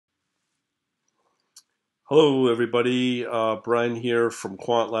Hello everybody, Brian here from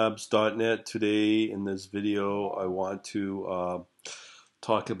quantlabs.net. Today in this video I want to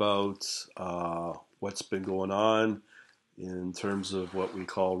talk about what's been going on in terms of what we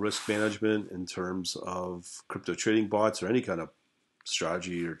call risk management, in terms of crypto trading bots or any kind of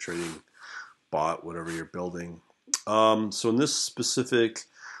strategy or trading bot, whatever you're building. So in this specific,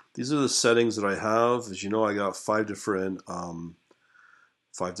 these are the settings that I have. As you know, I got five different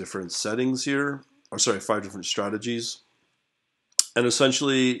settings here, or sorry, five different strategies. And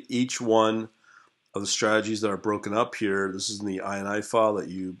essentially, each one of the strategies that are broken up here, this is in the INI file that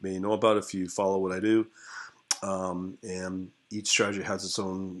you may know about if you follow what I do. And each strategy has its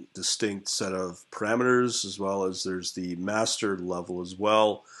own distinct set of parameters, as well as there's the master level as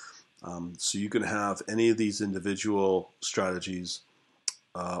well. So you can have any of these individual strategies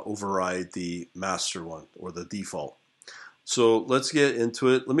override the master one or the default. So let's get into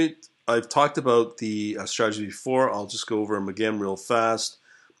it. I've talked about the strategy before. I'll just go over them again real fast.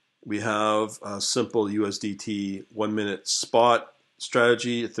 We have a simple USDT 1 minute spot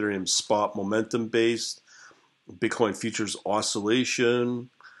strategy, Ethereum spot momentum based, Bitcoin futures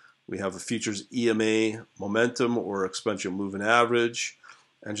oscillation. We have a futures EMA momentum or exponential moving average,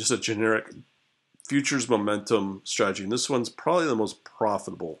 and just a generic futures momentum strategy. And this one's probably the most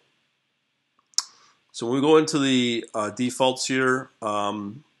profitable. So when we go into the defaults here,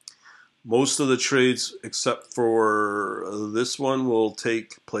 most of the trades, except for this one, will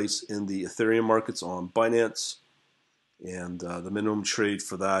take place in the Ethereum markets on Binance. And the minimum trade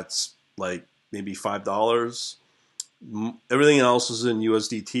for that's like maybe $5. Everything else is in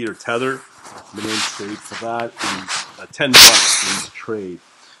USDT or Tether. Minimum trade for that is $10 for each trade.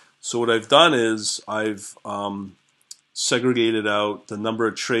 So what I've done is I've segregated out the number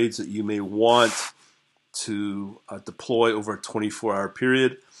of trades that you may want to deploy over a 24-hour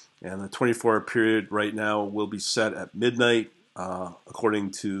period. And the 24-hour period right now will be set at midnight according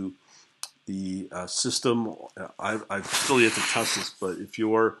to the system. I've still yet to test this, but if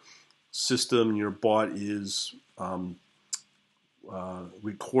your system, your bot is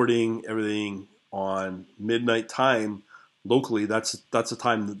recording everything on midnight time locally, that's the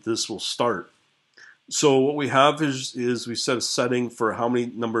time that this will start. So what we have is we set a setting for how many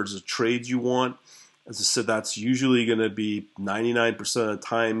numbers of trades you want. As I said, that's usually going to be 99% of the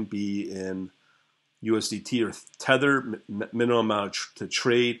time be in USDT or Tether. Minimum amount to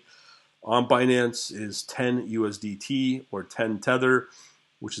trade on Binance is 10 USDT or 10 Tether,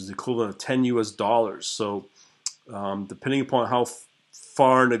 which is the equivalent of 10 US dollars. So depending upon how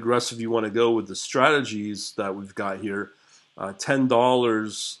far and aggressive you want to go with the strategies that we've got here,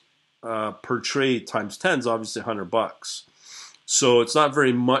 $10 per trade times 10 is obviously $100. So it's not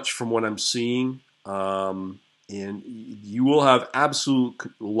very much from what I'm seeing. And you will have a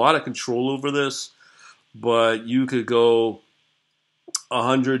lot of control over this, but you could go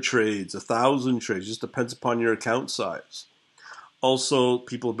 100 trades, 1,000 trades, just depends upon your account size. Also,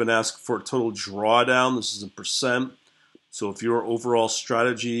 people have been asking for a total drawdown. This is in percent. So if your overall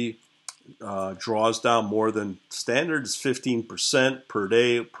strategy draws down more than standard, it's 15% per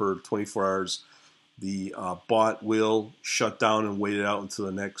day per 24 hours. The bot will shut down and wait it out until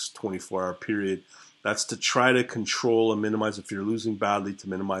the next 24-hour period. That's to try to control and minimize, if you're losing badly, to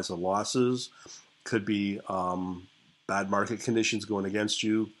minimize the losses. Could be bad market conditions going against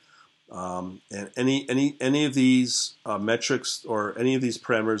you. And any of these metrics or any of these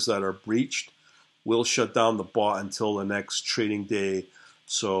parameters that are breached will shut down the bot until the next trading day.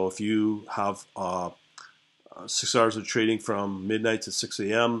 So if you have 6 hours of trading from midnight to 6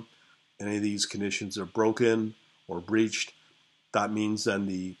 a.m., any of these conditions are broken or breached, that means then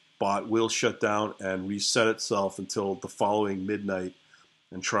the bot will shut down and reset itself until the following midnight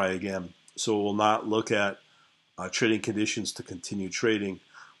and try again. So it will not look at trading conditions to continue trading.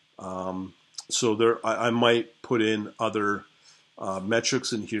 So I might put in other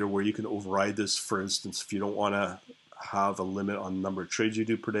metrics in here where you can override this. For instance, if you don't want to have a limit on the number of trades you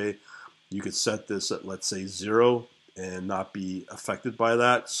do per day, you could set this at, let's say, 0 and not be affected by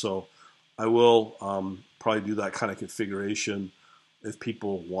that. So I will probably do that kind of configuration if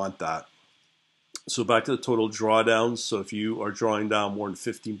people want that. So back to the total drawdowns. So if you are drawing down more than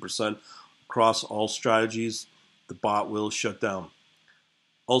 15% across all strategies, the bot will shut down.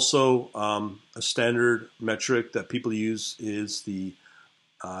 Also, a standard metric that people use is the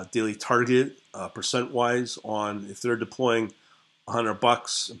daily target percent-wise on if they're deploying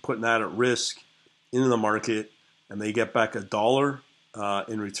 $100 and putting that at risk into the market and they get back $1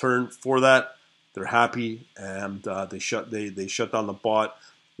 in return for that, they're happy, and they shut down the bot,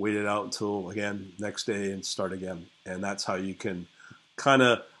 wait it out until, again, next day and start again. And that's how you can kind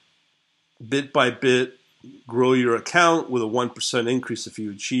of bit by bit grow your account with a 1% increase if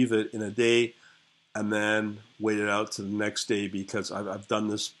you achieve it in a day, and then wait it out to the next day, because I've done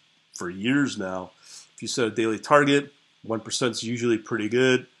this for years now. If you set a daily target, 1% is usually pretty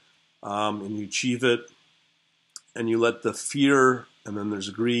good, and you achieve it, and you let the fear, and then there's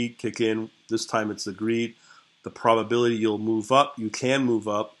greed kick in. This time it's the greed. The probability you'll move up, you can move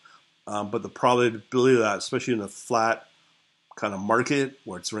up, but the probability of that, especially in a flat kind of market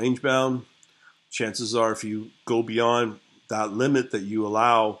where it's range bound, chances are if you go beyond that limit that you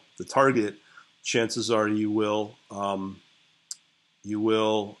allow the target, chances are you will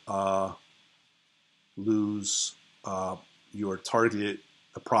lose your target,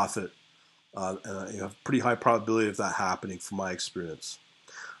 the profit. And you have a pretty high probability of that happening from my experience.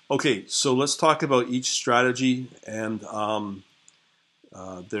 Okay, so let's talk about each strategy, and so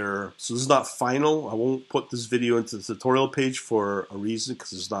this is not final. I won't put this video into the tutorial page for a reason,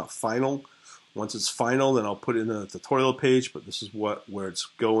 because it's not final. Once it's final, then I'll put it in the tutorial page, but this is where it's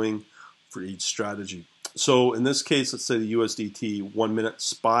going for each strategy. So in this case, let's say the USDT 1 minute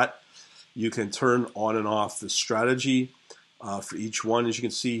spot, you can turn on and off the strategy for each one, as you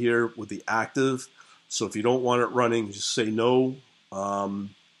can see here with the active. So if you don't want it running, just say no, and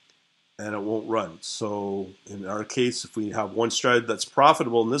it won't run. So in our case, if we have one strategy that's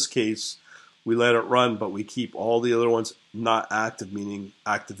profitable, in this case, we let it run, but we keep all the other ones not active, meaning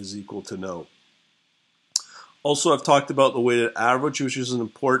active is equal to no. Also, I've talked about the weighted average, which is an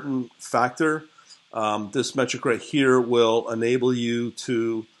important factor. This metric right here will enable you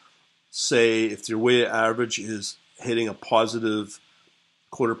to say if your weighted average is hitting a positive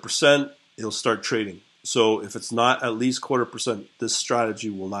 0.25%, it'll start trading. So if it's not at least 0.25%, this strategy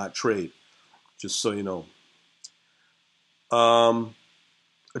will not trade, just so you know.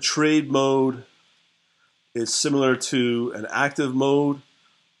 A trade mode is similar to an active mode.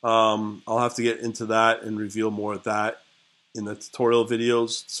 I'll have to get into that and reveal more of that in the tutorial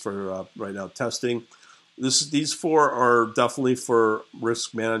videos. It's for right now testing. These four are definitely for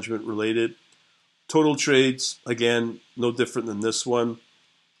risk management related. Total trades, again, no different than this one.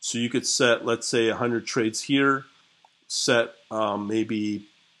 So you could set, let's say, 100 trades here, set maybe,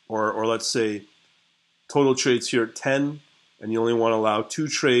 or let's say total trades here at 10, and you only want to allow 2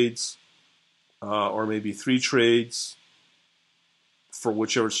 trades or maybe 3 trades for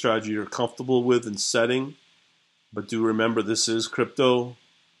whichever strategy you're comfortable with in setting. But do remember, this is crypto,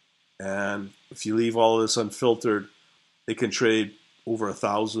 and if you leave all of this unfiltered, it can trade over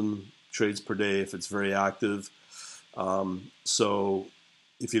 1,000 trades per day if it's very active. So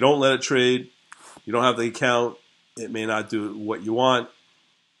if you don't let it trade, you don't have the account, it may not do what you want.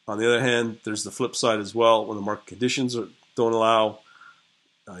 On the other hand, there's the flip side as well. When the market conditions don't allow,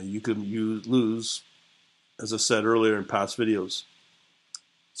 you lose, as I said earlier in past videos.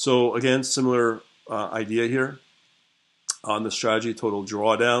 So again, similar idea here on the strategy total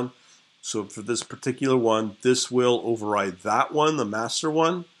drawdown. So for this particular one, this will override that one, the master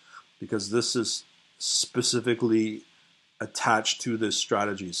one, because this is specifically attached to this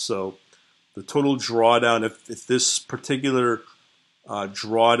strategy. So the total drawdown, if this particular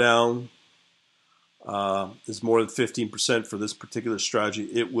drawdown is more than 15% for this particular strategy,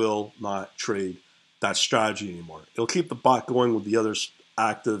 it will not trade that strategy anymore. It'll keep the bot going with the other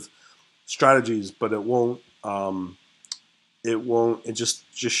active strategies, but it won't. It just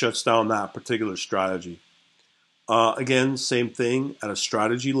shuts down that particular strategy. Again, same thing at a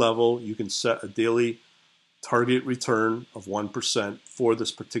strategy level. You can set a daily target return of 1% for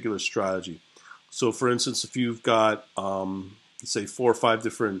this particular strategy. So, for instance, if you've got say 4 or 5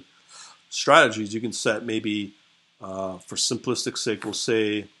 different strategies, you can set maybe, for simplistic sake, we'll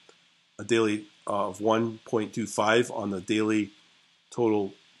say a daily of 1.25 on the daily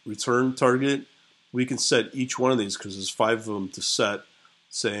total return target. We can set each one of these, because there's 5 of them to set,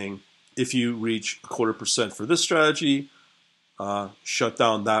 saying if you reach 0.25% for this strategy, shut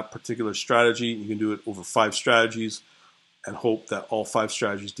down that particular strategy. You can do it over 5 strategies and hope that all 5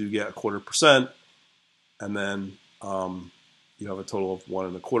 strategies do get 0.25%, and then you have a total of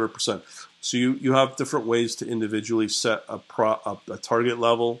 1.25%. So you have different ways to individually set a target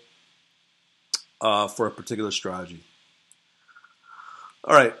level for a particular strategy.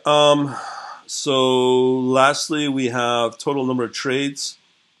 All right. So lastly, we have total number of trades,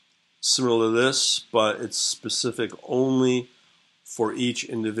 similar to this, but it's specific only for each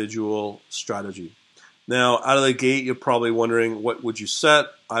individual strategy. Now, out of the gate, you're probably wondering, what would you set?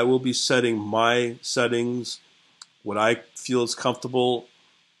 I will be setting my settings, what I feel is comfortable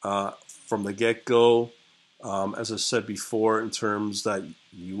from the get-go. As I said before, in terms that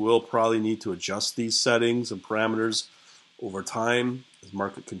you will probably need to adjust these settings and parameters over time as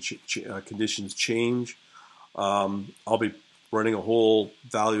market conditions change. I'll be running a whole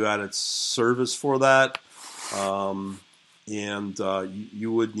value-added service for that, and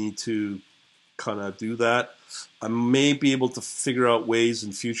you would need to kind of do that. I may be able to figure out ways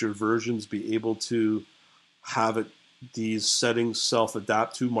in future versions be able to have it these settings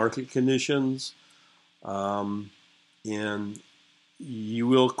self-adapt to market conditions, and you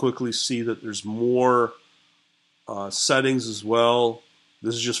will quickly see that there's more settings as well.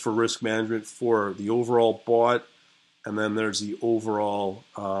 This is just for risk management for the overall bot, and then there's the overall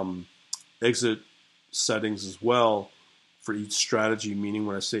exit settings as well for each strategy. Meaning,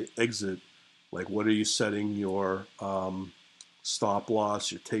 when I say exit, like what are you setting your stop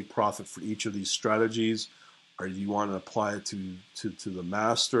loss, your take profit for each of these strategies? Or do you want to apply it to the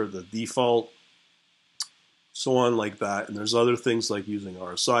master, the default, so on like that? And there's other things like using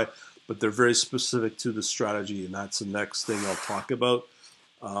RSI, but they're very specific to the strategy, and that's the next thing I'll talk about.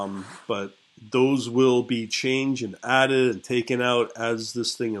 But those will be changed and added and taken out as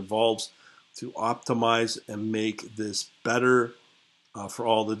this thing evolves to optimize and make this better for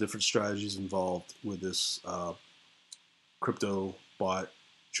all the different strategies involved with this crypto bot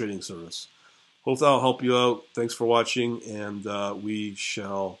trading service. Hope that'll help you out. Thanks for watching, and we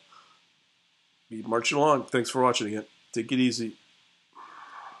shall be marching along. Thanks for watching again. Take it easy.